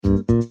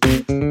Wood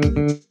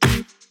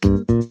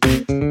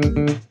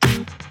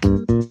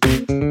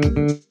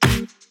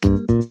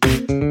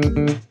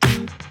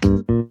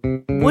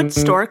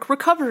stork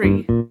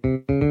recovery.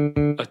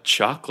 A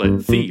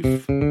chocolate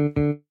thief.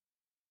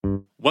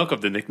 Welcome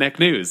to Knick-Knack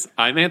News.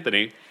 I'm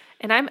Anthony.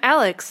 And I'm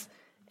Alex.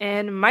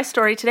 And my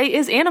story today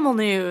is animal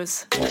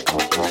news.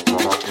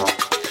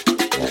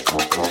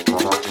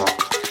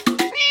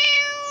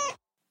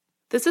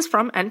 This is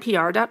from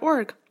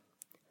NPR.org.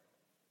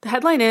 The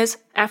headline is,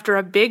 after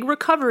a big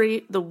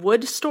recovery, the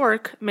wood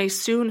stork may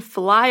soon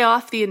fly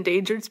off the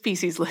endangered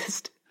species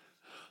list.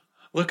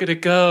 Look at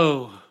it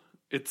go.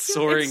 It's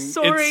soaring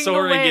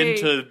away.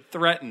 into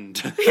threatened.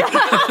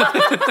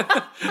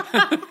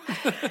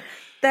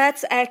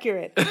 That's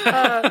accurate.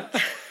 Are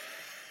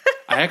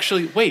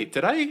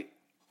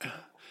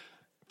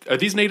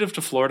these native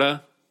to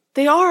Florida?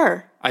 They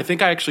are. I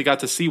think I actually got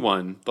to see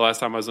one the last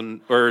time I was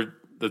the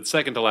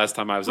second to last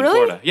time I was in Really?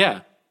 Florida. Yeah.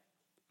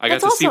 I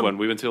got That's to see awesome. one.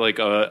 We went to like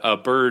a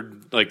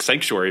bird like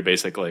sanctuary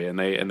basically, and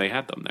they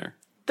had them there.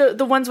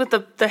 The ones with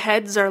the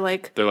heads are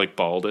like... They're like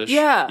baldish.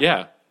 Yeah.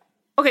 Yeah.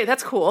 Okay,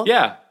 that's cool.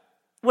 Yeah.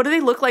 What do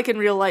they look like in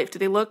real life? Do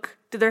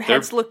their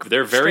heads look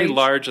They're very strange?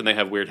 large and they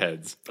have weird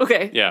heads.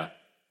 Okay. Yeah.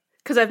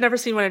 Because I've never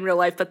seen one in real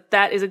life, but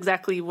that is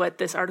exactly what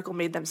this article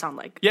made them sound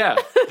like. Yeah.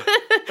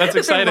 That's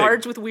exciting. They're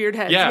large with weird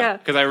heads. Yeah,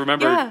 because I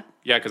remember.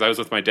 Yeah. Because I was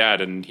with my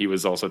dad, and he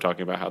was also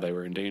talking about how they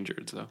were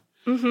endangered. So.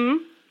 Mm-hmm.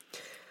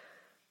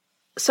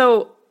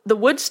 So the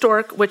wood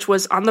stork, which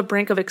was on the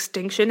brink of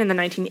extinction in the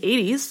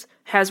 1980s,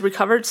 has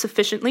recovered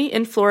sufficiently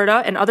in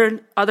Florida and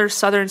other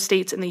southern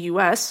states in the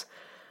U.S.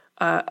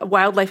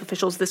 Wildlife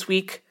officials this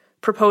week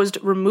proposed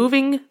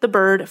removing the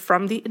bird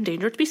from the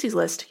endangered species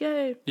list.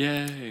 Yay!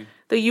 Yay!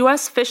 The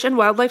U.S. Fish and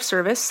Wildlife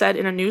Service said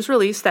in a news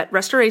release that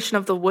restoration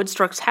of the wood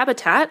stork's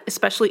habitat,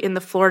 especially in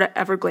the Florida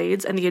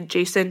Everglades and the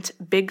adjacent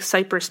Big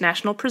Cypress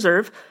National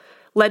Preserve,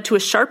 led to a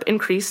sharp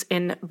increase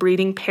in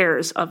breeding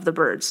pairs of the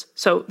birds.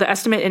 So the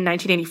estimate in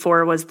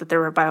 1984 was that there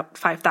were about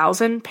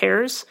 5,000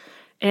 pairs,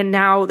 and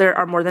now there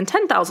are more than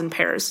 10,000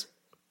 pairs.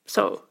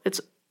 So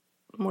it's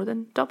more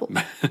than double.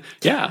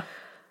 Yeah.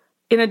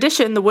 In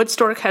addition, the wood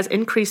stork has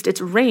increased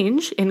its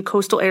range in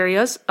coastal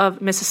areas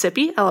of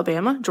Mississippi,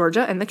 Alabama,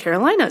 Georgia, and the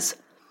Carolinas.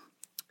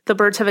 The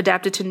birds have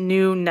adapted to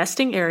new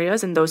nesting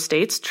areas in those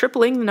states,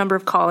 tripling the number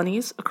of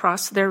colonies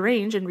across their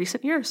range in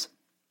recent years.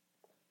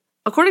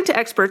 According to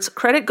experts,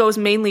 credit goes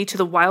mainly to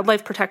the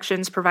wildlife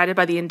protections provided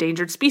by the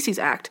Endangered Species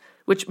Act,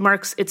 which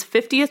marks its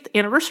 50th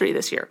anniversary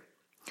this year.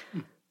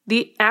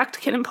 The act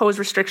can impose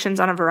restrictions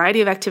on a variety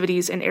of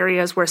activities in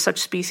areas where such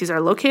species are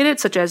located,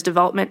 such as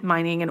development,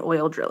 mining, and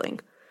oil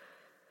drilling.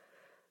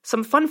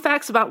 Some fun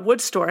facts about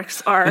wood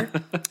storks are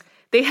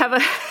they have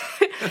a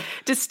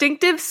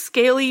distinctive,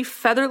 scaly,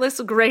 featherless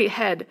gray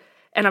head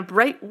and a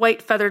bright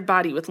white feathered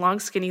body with long,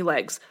 skinny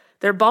legs.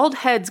 Their bald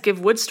heads give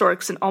wood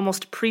storks an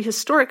almost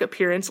prehistoric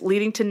appearance,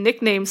 leading to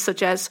nicknames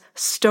such as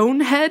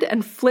Stonehead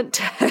and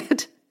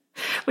Flinthead,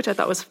 which I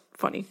thought was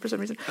funny for some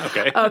reason.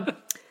 Okay.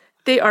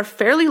 They are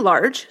fairly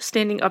large,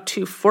 standing up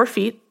to 4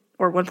 feet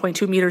or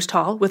 1.2 meters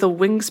tall, with a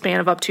wingspan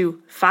of up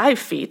to 5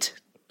 feet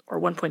or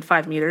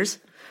 1.5 meters.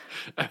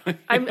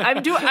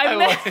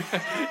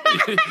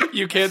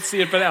 You can't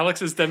see it, but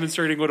Alex is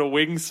demonstrating what a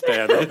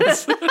wingspan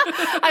is.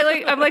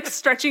 I'm like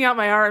stretching out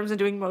my arms and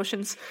doing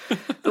motions.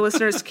 The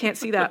listeners can't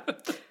see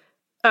that.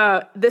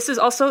 This is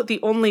also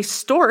the only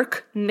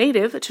stork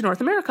native to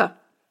North America.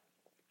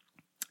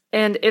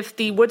 And if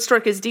the wood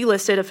stork is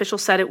delisted,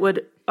 officials said it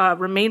would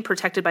remain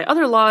protected by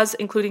other laws,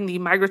 including the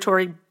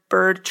Migratory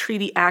Bird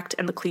Treaty Act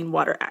and the Clean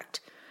Water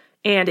Act.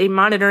 And a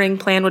monitoring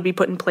plan would be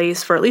put in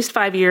place for at least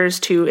 5 years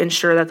to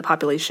ensure that the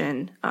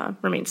population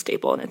remains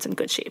stable and it's in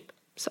good shape.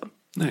 So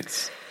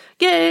Nice.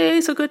 Yay!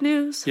 So good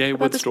news. Yay,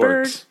 about wood this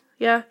storks. Bird.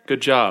 Yeah.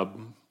 Good job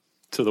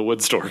to the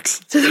wood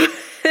storks.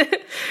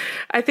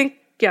 I think,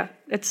 yeah,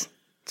 it's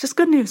just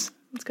good news.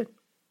 It's good.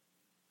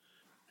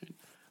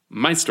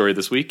 My story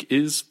this week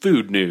is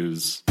food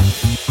news.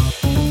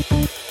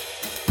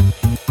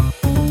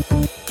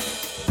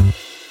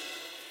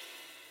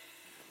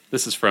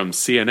 This is from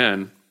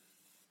CNN.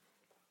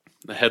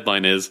 The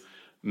headline is,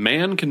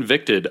 Man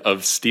convicted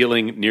of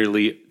stealing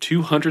nearly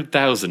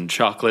 200,000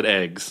 chocolate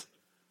eggs.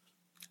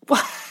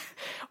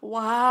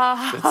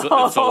 Wow. That's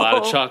a lot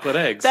of chocolate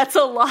eggs. That's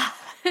a lot.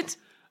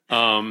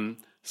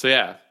 So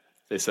yeah,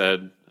 they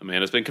said a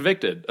man has been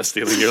convicted of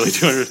stealing nearly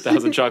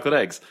 200,000 chocolate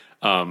eggs.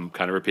 Kind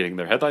of repeating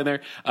their headline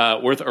there.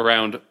 Worth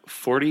around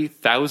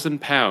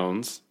 40,000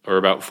 pounds, or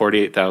about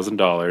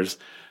 $48,000,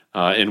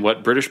 in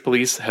what British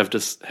police have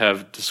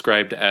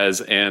described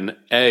as an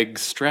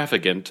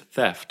egg-stravagant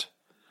theft.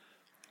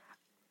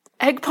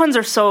 Egg puns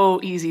are so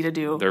easy to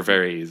do. They're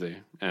very easy,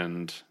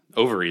 and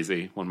over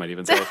easy, one might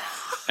even say.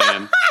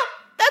 And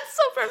That's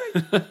so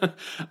perfect.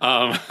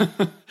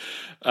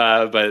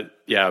 but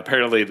yeah,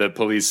 apparently the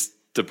police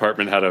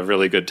department had a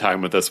really good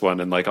time with this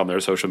one, and like on their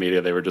social media,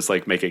 they were just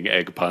like making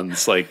egg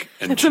puns, like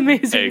and That's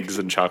amazing. eggs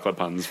and chocolate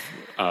puns,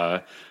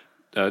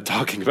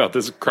 talking about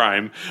this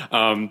crime.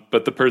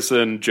 But the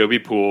person, Joby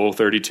Poole,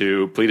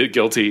 32, pleaded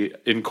guilty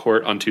in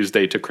court on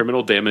Tuesday to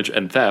criminal damage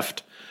and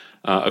theft,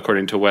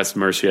 according to West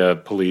Mercia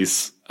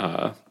police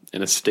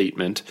in a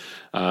statement.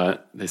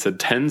 They said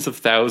tens of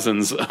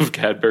thousands of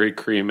Cadbury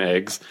cream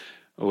eggs,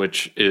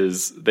 which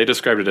is, they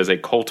described it as a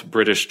cult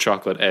British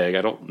chocolate egg.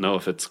 I don't know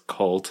if it's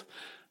cult.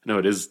 No,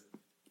 it is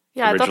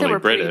I thought they originally were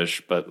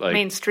British, but like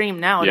mainstream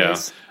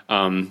nowadays.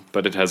 yeah.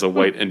 But it has a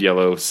white and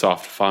yellow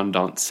soft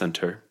fondant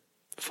center.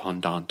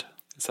 Fondant,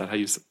 is that how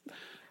you say?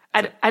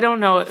 I don't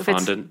know if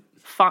Fondant.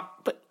 it's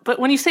but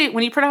when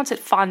you pronounce it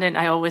fondant,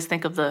 I always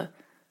think of the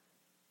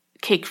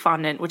cake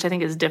fondant, which I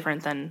think is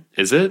different than.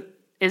 Is it?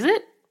 Is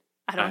it?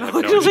 I don't know. have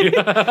no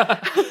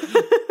idea.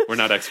 We're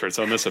not experts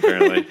on this,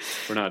 apparently.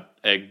 We're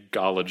not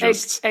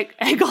eggologists.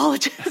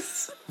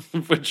 Eggologists.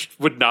 Which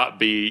would not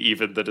be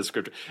even the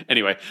descriptor.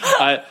 Anyway,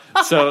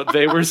 so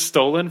they were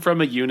stolen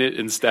from a unit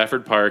in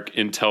Stafford Park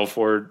in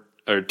Telford,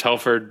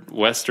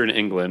 Western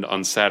England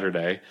on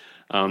Saturday.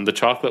 The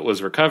chocolate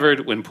was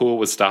recovered when Poole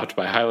was stopped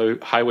by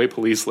highway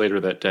police later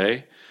that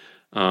day.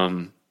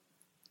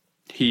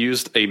 He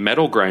used a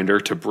metal grinder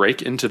to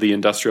break into the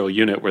industrial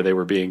unit where they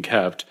were being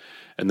kept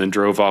and then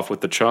drove off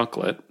with the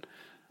chocolate.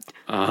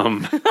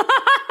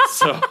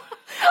 So...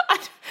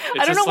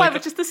 I don't know why,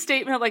 but just the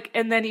statement of like,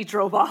 and then he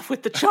drove off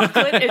with the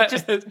chocolate. It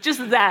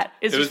just that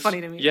is just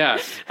funny to me. Yeah.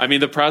 I mean,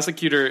 the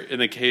prosecutor in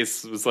the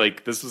case was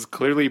like, this was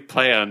clearly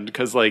planned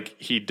because like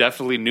he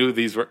definitely knew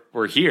these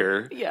were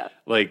here. Yeah.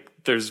 Like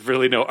there's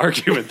really no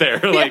argument there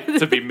like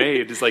to be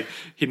made. It's like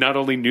he not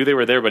only knew they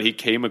were there, but he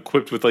came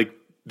equipped with like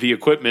the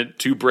equipment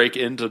to break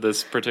into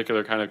this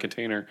particular kind of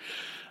container.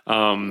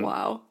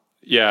 Wow.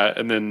 Yeah.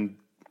 And then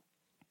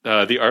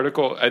the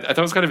article, I thought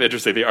it was kind of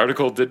interesting. The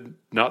article did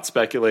not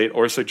speculate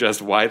or suggest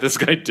why this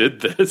guy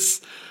did this.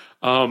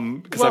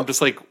 Because I'm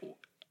just like...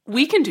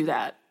 We can do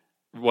that.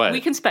 What? We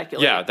can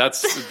speculate. Yeah,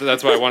 that's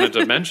why I wanted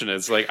to mention it.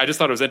 It's like, I just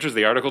thought it was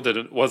interesting. The article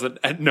wasn't,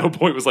 at no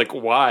point was like,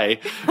 why?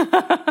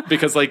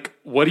 Because like,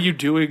 what are you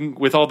doing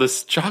with all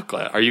this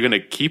chocolate? Are you going to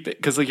keep it?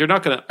 Because like,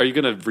 are you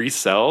going to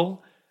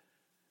resell?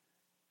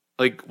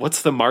 Like,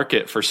 what's the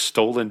market for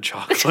stolen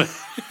chocolate?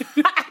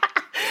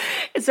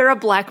 Is there a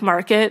black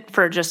market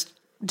for just...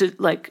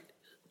 like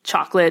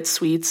chocolate,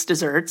 sweets,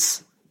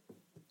 desserts?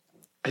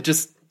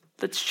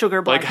 That's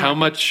sugar black. Like how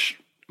much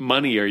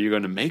money are you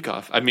going to make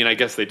off? I mean, I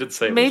guess they did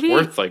say it Maybe,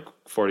 was worth like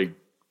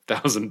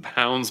 40,000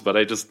 pounds, but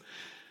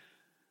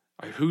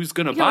who's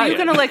going to buy it? You're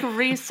going to like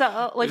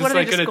resell, like what are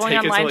they just going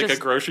take online? It to like a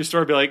grocery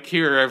store and be like,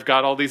 here, I've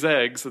got all these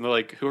eggs. And they're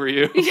like, who are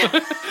you? Yeah.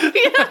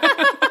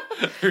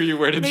 Who are you?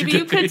 Where did you get these? Maybe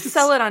you could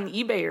sell it on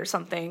eBay or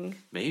something.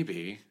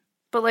 Maybe.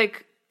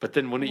 But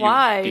then wouldn't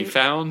why? you be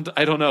found?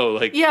 I don't know.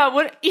 Like, yeah,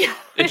 what? Yeah,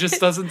 it just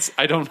doesn't.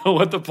 I don't know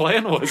what the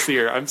plan was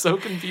here. I'm so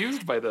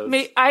confused by this.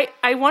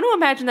 I want to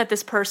imagine that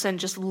this person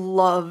just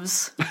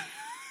loves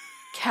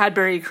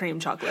Cadbury cream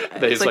chocolate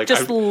eggs. Like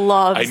just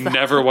loves. I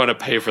never want to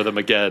pay for them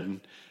again,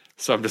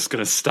 so I'm just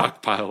going to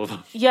stockpile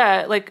them.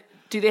 Yeah, like,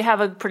 do they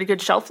have a pretty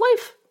good shelf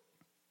life?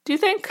 Do you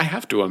think? I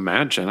have to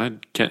imagine. I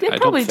can't. They I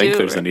don't think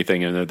there's right?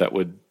 anything in there that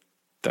would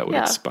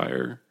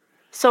expire.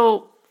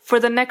 So. For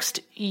the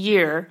next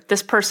year,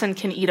 this person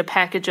can eat a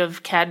package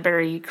of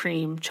Cadbury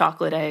cream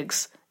chocolate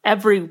eggs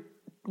every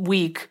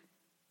week.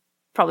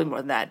 Probably more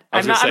than that.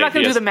 I'm not going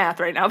to do the math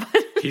right now.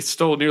 But he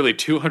stole nearly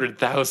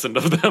 200,000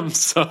 of them.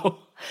 So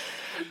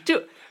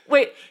he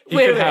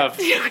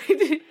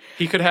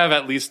could have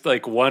at least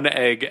like one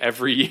egg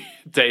every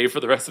day for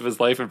the rest of his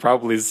life, and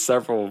probably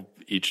several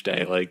each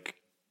day. Like,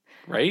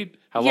 right?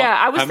 How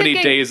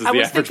many days does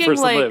the average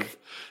person live?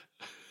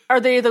 Are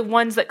they the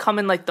ones that come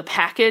in like the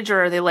package,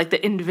 or are they like the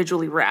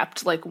individually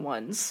wrapped like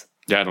ones?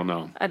 Yeah, I don't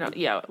know.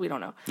 We don't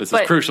know. This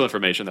is crucial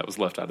information that was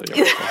left out of the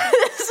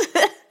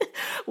article.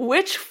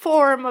 Which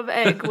form of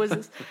egg was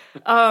this?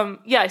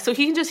 So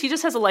he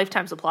just has a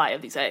lifetime supply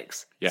of these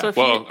eggs. Yeah,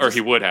 so he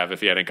would have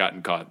if he hadn't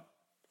gotten caught.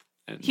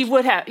 He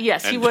would have.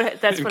 Yes, he would.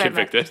 That's what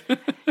convicted. I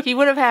meant. He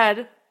would have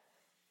had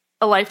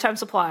a lifetime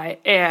supply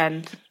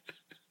and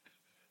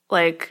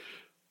like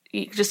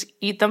just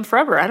eat them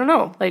forever. I don't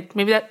know. Like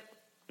maybe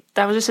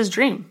that was just his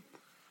dream.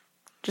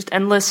 Just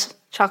endless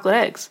chocolate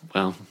eggs.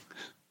 Well,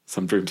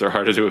 some dreams are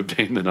harder to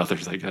obtain than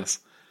others, I guess.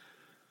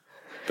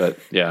 But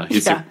yeah,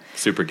 he's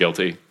super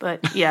guilty.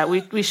 But yeah,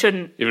 we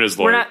shouldn't. Even his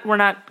lawyer. We're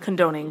not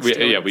condoning.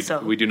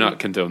 We do not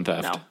condone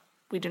theft. No,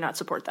 we do not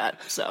support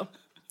that. So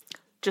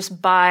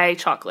just buy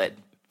chocolate.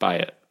 Buy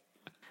it.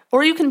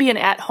 Or you can be an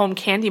at-home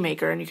candy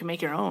maker and you can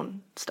make your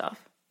own stuff.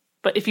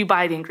 But if you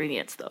buy the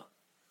ingredients, though.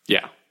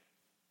 Yeah.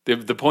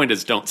 The point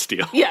is don't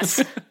steal.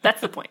 Yes,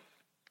 that's the point.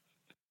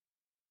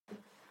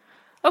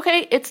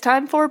 Okay, it's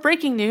time for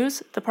breaking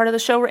news, the part of the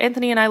show where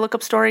Anthony and I look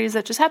up stories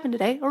that just happened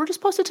today or were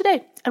just posted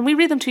today, and we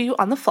read them to you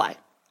on the fly.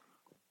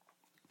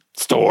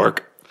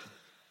 Stork.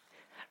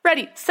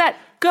 Ready, set,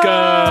 go!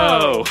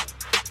 Go!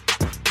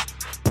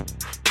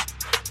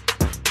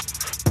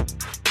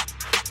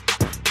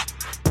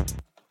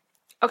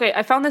 Okay,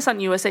 I found this on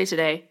USA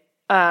Today.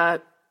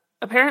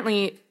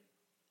 Apparently,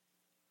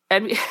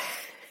 and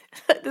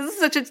this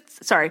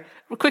sorry,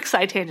 a quick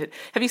side tangent.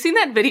 Have you seen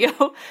that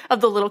video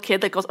of the little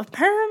kid that goes,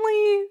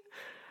 apparently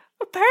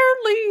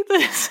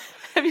this?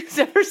 Have you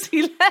ever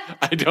seen that?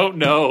 I don't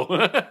know.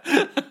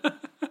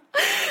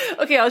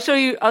 Okay, I'll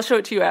show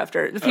it to you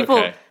after.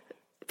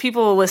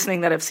 People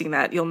listening that have seen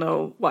that, you'll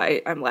know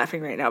why I'm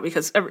laughing right now,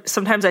 because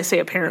sometimes I say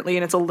apparently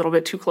and it's a little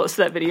bit too close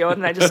to that video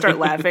and I just start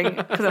laughing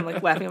because I'm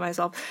like laughing at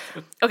myself.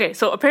 Okay,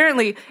 so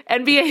apparently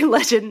NBA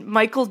legend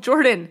Michael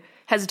Jordan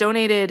has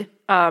donated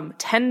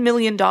 $10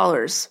 million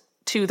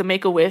to the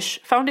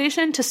Make-A-Wish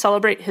Foundation to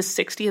celebrate his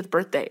 60th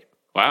birthday.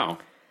 Wow.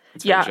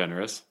 That's very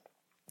generous.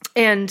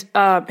 And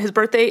his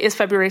birthday is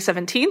February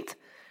 17th.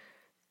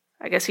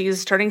 I guess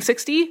he's turning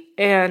 60.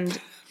 And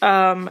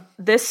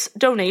this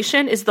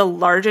donation is the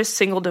largest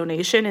single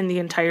donation in the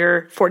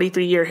entire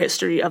 43-year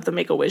history of the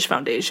Make-A-Wish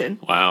Foundation.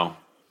 Wow.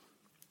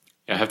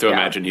 I have to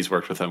imagine he's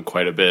worked with them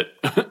quite a bit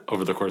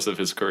over the course of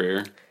his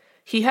career.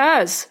 He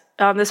has.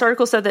 This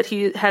article said that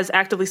he has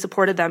actively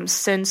supported them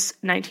since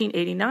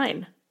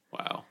 1989.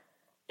 Wow.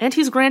 And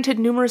he's granted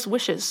numerous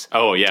wishes.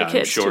 Oh, yeah. To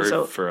kids I'm sure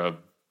too, for a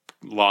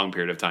long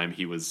period of time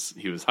he was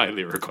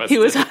highly requested. He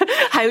was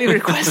highly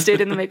requested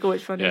in the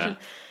Make-A-Wish Foundation.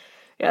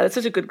 Yeah, that's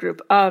such a good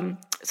group.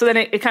 So then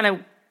it kind of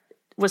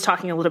was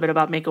talking a little bit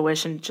about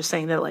Make-A-Wish and just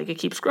saying that like it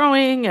keeps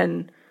growing.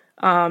 And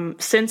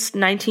since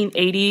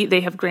 1980,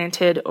 they have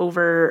granted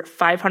over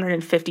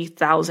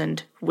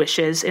 550,000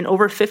 wishes in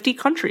over 50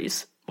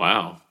 countries.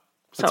 Wow.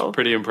 That's a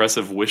pretty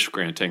impressive wish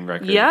granting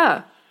record.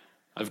 Yeah.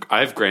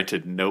 I've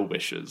granted no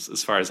wishes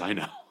as far as I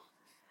know.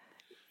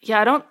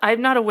 Yeah,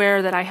 I'm not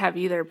aware that I have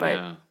either,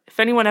 but if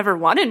anyone ever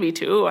wanted me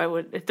to, I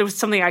would. If there was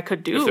something I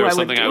could do, I would do it. If there was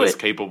something I was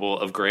capable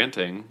of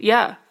granting.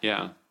 Yeah.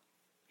 Yeah.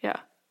 Yeah.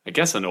 I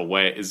guess in a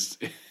way is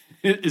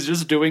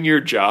just doing your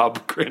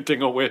job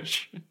granting a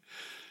wish.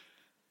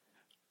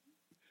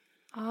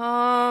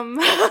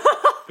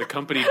 The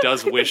company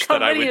does wish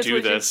that I would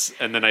do this,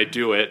 and then I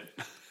do it.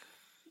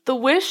 The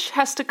wish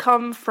has to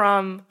come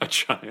from a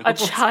child. A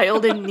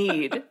child in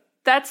need.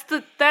 That's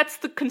the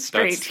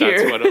constraint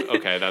here.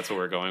 That's what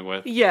we're going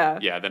with. Yeah.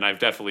 Yeah, then I've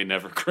definitely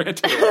never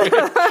granted a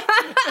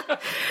wish.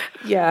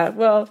 Yeah,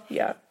 well,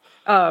 yeah.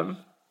 But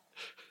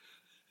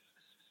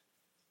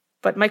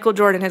Michael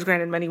Jordan has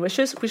granted many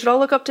wishes. We should all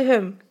look up to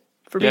him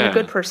for being a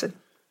good person.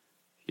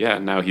 Yeah,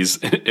 now he's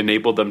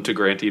enabled them to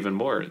grant even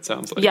more, it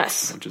sounds like.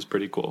 Yes. Which is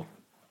pretty cool.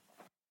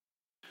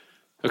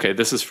 Okay,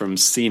 this is from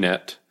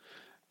CNET,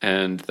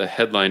 and the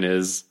headline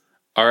is,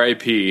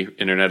 RIP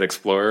Internet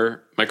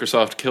Explorer,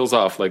 Microsoft kills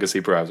off legacy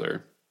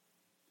browser.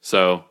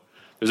 So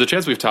there's a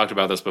chance we've talked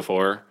about this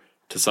before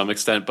to some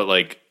extent, but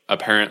like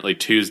apparently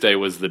Tuesday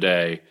was the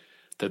day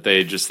that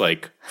they just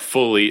like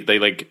fully, they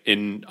like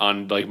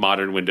on like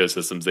modern Windows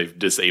systems, they've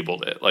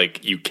disabled it.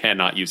 Like you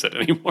cannot use it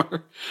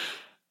anymore.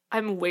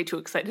 I'm way too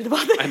excited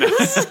about this. I know.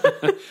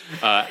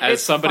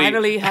 As somebody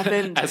finally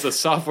happened. As a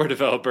software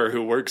developer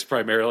who works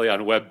primarily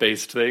on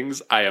web-based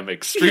things, I am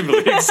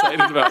extremely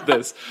excited about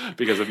this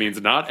because it means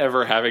not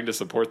ever having to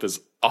support this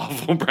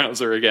awful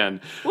browser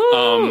again.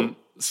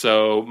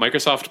 So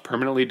Microsoft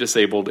permanently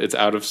disabled its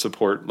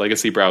out-of-support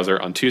legacy browser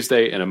on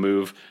Tuesday in a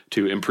move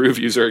to improve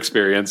user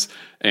experience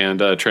and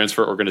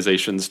transfer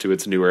organizations to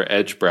its newer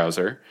Edge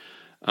browser.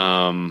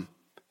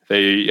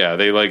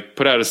 They like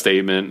put out a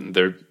statement.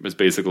 There was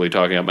basically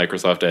talking about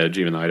Microsoft Edge,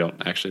 even though I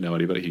don't actually know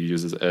anybody who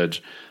uses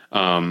Edge.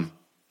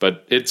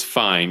 But it's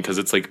fine because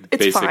it's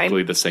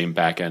basically the same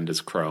backend as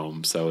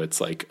Chrome. So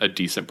it's like a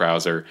decent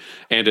browser,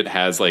 and it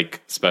has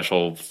like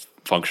special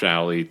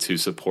functionality to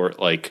support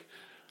like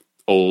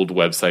old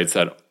websites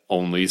that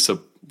only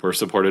were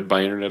supported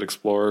by Internet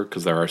Explorer,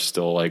 because there are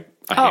still like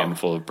a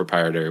handful of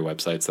proprietary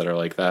websites that are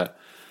like that.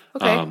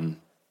 Okay.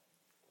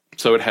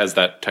 So it has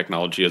that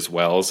technology as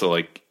well. So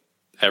like,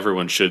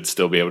 everyone should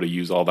still be able to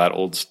use all that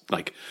old,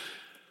 like,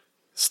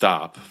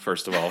 stop,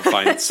 first of all.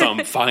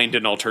 Find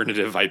an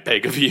alternative, I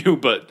beg of you.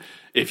 But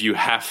if you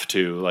have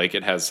to, like,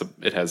 it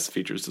has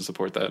features to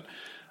support that.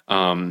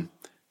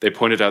 They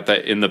pointed out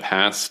that in the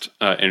past,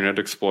 Internet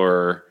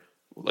Explorer,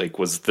 like,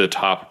 was the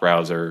top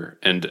browser.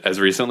 And as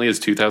recently as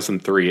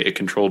 2003, it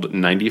controlled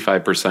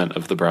 95%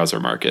 of the browser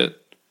market.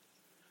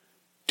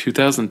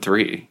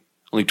 2003.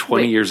 Only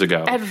 20 years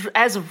ago.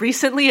 As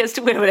recently as...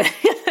 Wait a minute.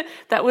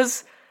 That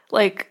was,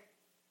 like...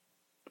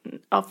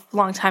 a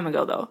long time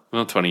ago, though.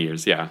 Well, 20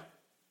 years, yeah.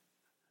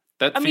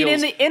 In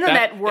the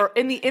internet world,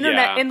 in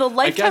the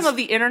lifetime of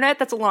the internet,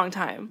 that's a long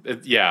time.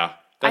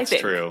 That's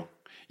true.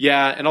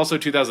 Yeah, and also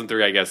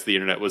 2003, I guess the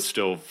internet was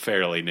still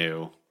fairly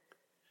new.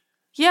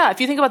 Yeah,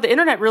 if you think about the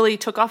internet, really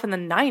took off in the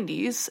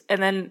 90s,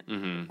 and then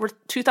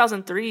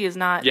 2003 is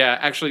not. Yeah,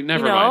 actually,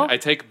 never mind. I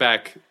take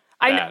back.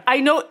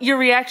 I know your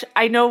reaction.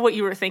 I know what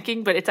you were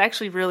thinking, but it's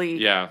actually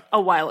really a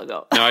while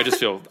ago. No, I just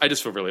feel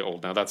really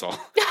old now. That's all.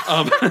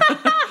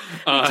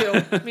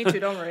 Me too.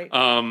 Don't worry.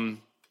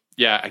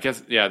 Yeah, I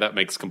guess that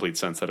makes complete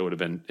sense that it would have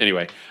been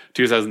anyway.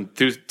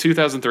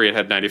 2003, it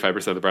had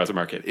 95% of the browser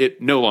market.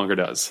 It no longer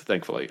does,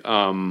 thankfully.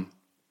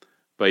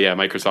 But yeah,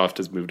 Microsoft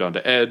has moved on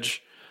to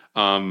Edge.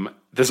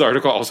 This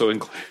article also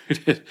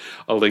included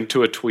a link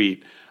to a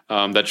tweet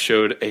that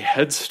showed a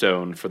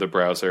headstone for the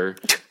browser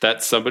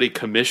that somebody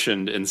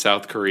commissioned in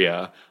South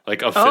Korea,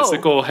 like a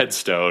physical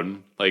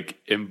headstone, like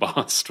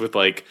embossed with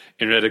like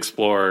Internet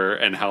Explorer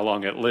and how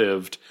long it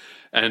lived.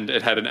 And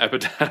it had an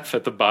epitaph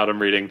at the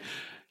bottom reading,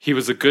 "He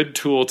was a good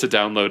tool to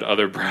download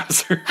other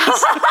browsers."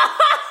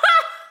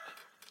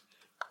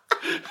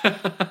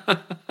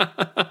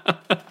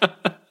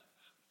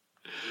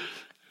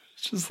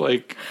 It's just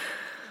like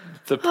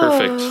the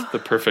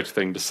perfect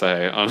thing to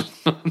say on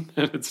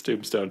its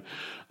tombstone.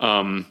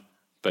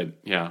 But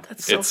yeah,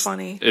 that's so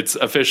funny. It's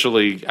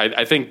officially,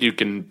 I think you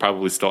can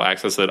probably still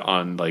access it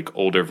on like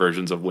older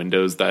versions of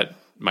Windows that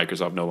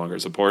Microsoft no longer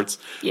supports.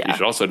 Yeah. You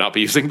should also not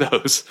be using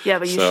those. Yeah,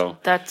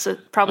 but that's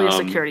probably a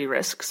security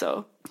risk.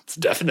 So it's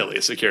definitely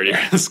a security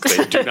risk.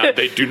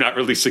 They do not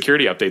release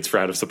security updates for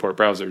out of support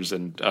browsers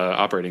and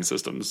operating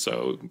systems.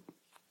 So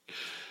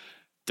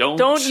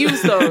don't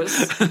use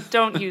those.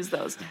 Don't use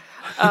those.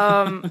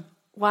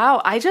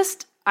 Wow,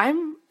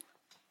 I'm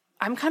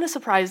kind of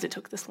surprised it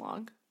took this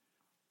long.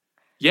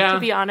 Yeah, to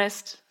be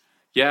honest.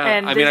 Yeah,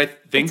 and I mean, I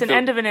think it's an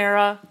end of an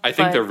era. I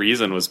think the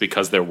reason was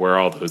because there were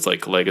all those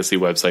like legacy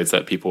websites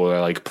that people were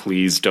like,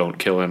 "Please don't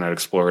kill Internet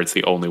Explorer. It's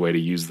the only way to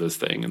use this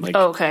thing." And like,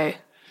 okay,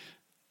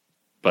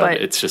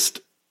 but it's just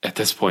at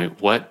this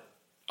point, what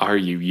are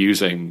you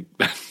using?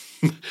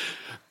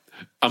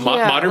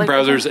 Modern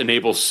browsers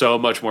enable so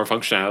much more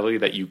functionality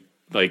that you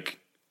like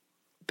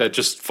that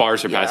just far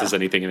surpasses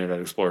anything in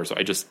Internet Explorer. So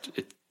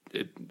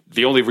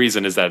the only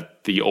reason is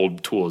that the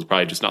old tool is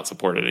probably just not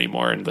supported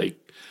anymore, and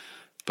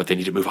but they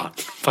need to move on,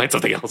 find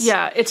something else.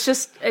 Yeah,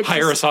 it's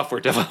hire a software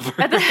developer.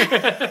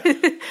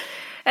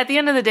 At the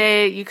end of the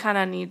day, you kind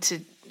of need to.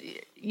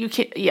 You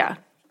can't. Yeah,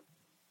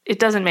 it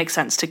doesn't make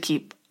sense to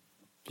keep.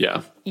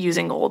 Yeah.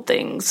 Using old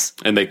things,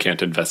 and they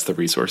can't invest the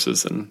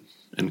resources in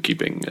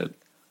keeping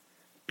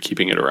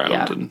it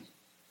around and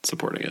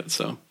supporting it.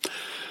 So,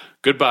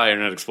 goodbye,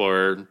 Internet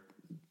Explorer.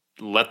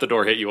 Let the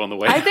door hit you on the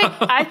way.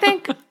 I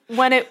think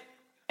when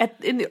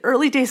in the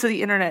early days of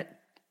the internet,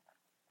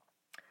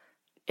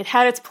 it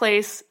had its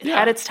place. It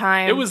had its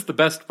time. It was the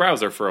best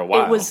browser for a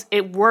while.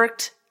 It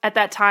worked at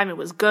that time. It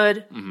was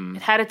good. Mm-hmm.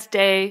 It had its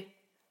day.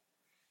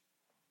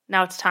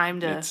 Now it's time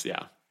to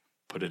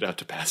put it out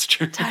to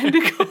pasture. It's time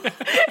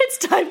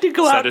to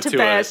go out to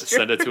pasture.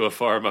 Send it to a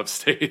farm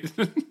upstate.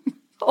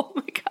 Oh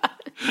my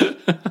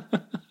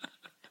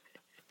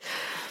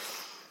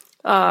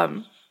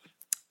god.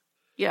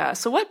 Yeah.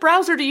 So, what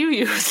browser do you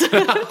use?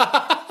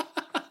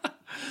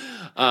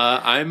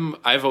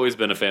 I've always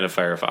been a fan of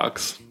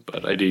Firefox,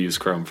 but I do use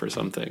Chrome for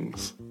some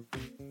things.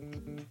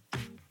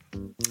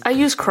 I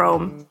use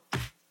Chrome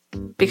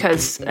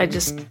because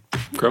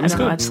Chrome is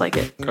good. I just like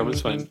it. Chrome is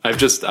fine. I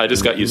just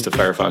got used to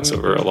Firefox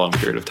over a long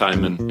period of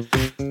time, and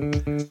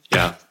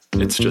yeah,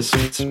 it's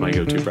my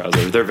go-to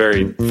browser. They're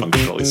very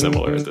functionally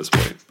similar at this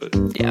point, but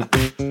yeah.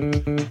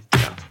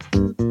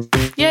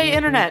 Yay,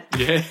 internet!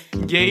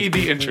 Yay,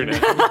 the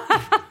internet!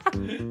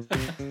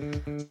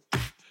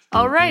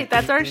 All right,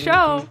 that's our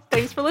show.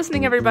 Thanks for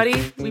listening, everybody.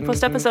 We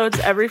post episodes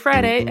every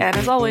Friday, and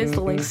as always,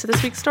 the links to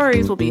this week's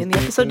stories will be in the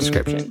episode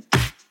description.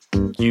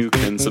 You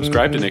can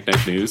subscribe to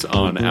Knick-Knack News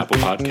on Apple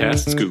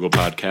Podcasts, Google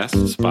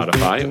Podcasts,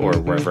 Spotify, or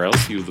wherever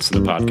else you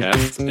listen to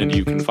podcasts. And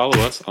you can follow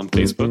us on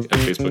Facebook at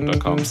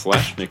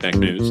facebook.com/Knick-Knack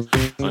News,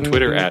 on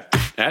Twitter at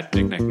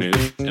Knick-Knack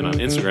News, and on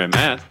Instagram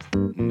at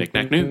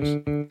Knick-Knack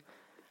News.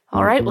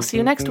 All right, we'll see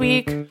you next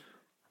week.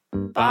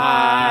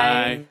 Bye.